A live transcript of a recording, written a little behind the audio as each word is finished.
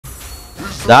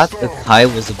that Kai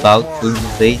was about to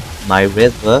invade my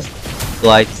red buff, so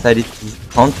I decided to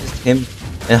contest him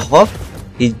and hop.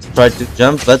 He tried to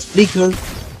jump, but flicker.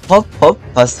 Hop, hop,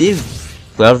 passive.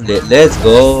 12, let's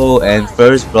go. And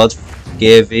first blood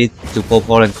gave it to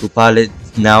Popol and Koopa.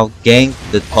 Let's now gank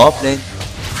the top lane.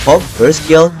 Hop, first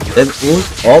kill, then ult,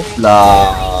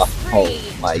 hopla. Oh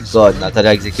my god,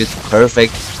 Natalia executes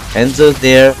perfect. Enzo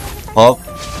there. Hop,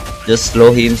 just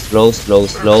slow him, slow,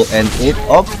 and ult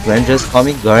up. Ranger's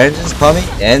coming,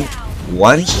 and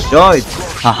one shot.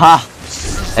 Haha.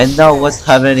 And now what's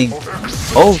happening?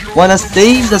 Oh, wanna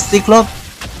save the Cyclops?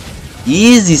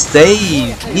 Easy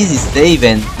save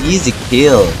and easy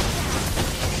kill.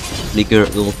 Flicker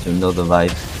ult, you know the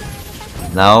vibe.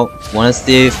 Now wanna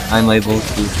see if I'm able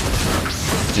to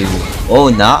oh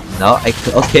now I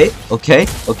okay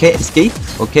escape.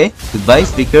 Okay, goodbye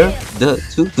Flicker.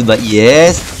 Goodbye.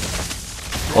 Yes.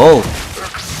 Oh,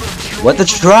 what a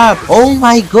trap. Oh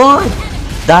my god,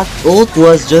 that ult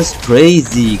was just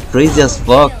crazy as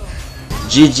fuck.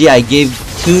 GG, I gave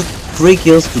 2 free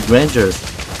kills to Granger.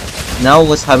 Now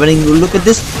what's happening? Look at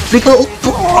this Flicker.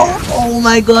 Oh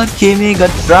my god, Kimi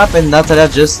got trapped and Natalia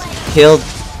just killed.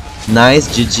 Nice,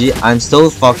 GG. I'm so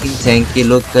fucking tanky.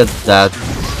 Look at that.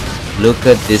 Look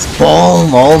at this.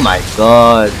 Boom. Oh my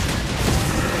god.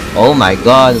 Oh my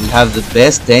god. We have the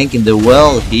best tank in the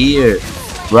world here.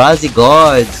 Brazzy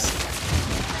gods.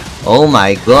 Oh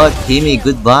my god. Kimi,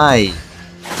 goodbye.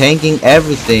 Tanking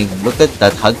everything. Look at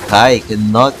that Hakai.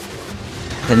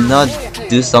 Cannot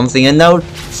do something. And now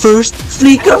first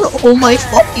Flicker. Oh my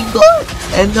fucking god.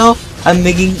 And now I'm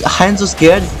making Hanzo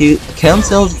scared. He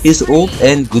cancelled his ult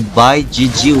and goodbye.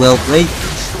 GG, well played.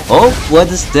 Oh, what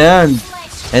a stand.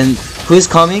 And who's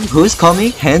coming?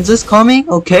 Hanzo's coming.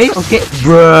 Okay.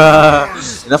 Bruh.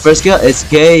 The first kill,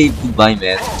 escape. Goodbye,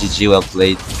 man. GG, well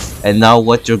played. And now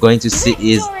what you're going to see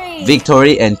is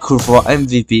victory and KHUFRA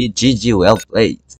MVP. GG, well played.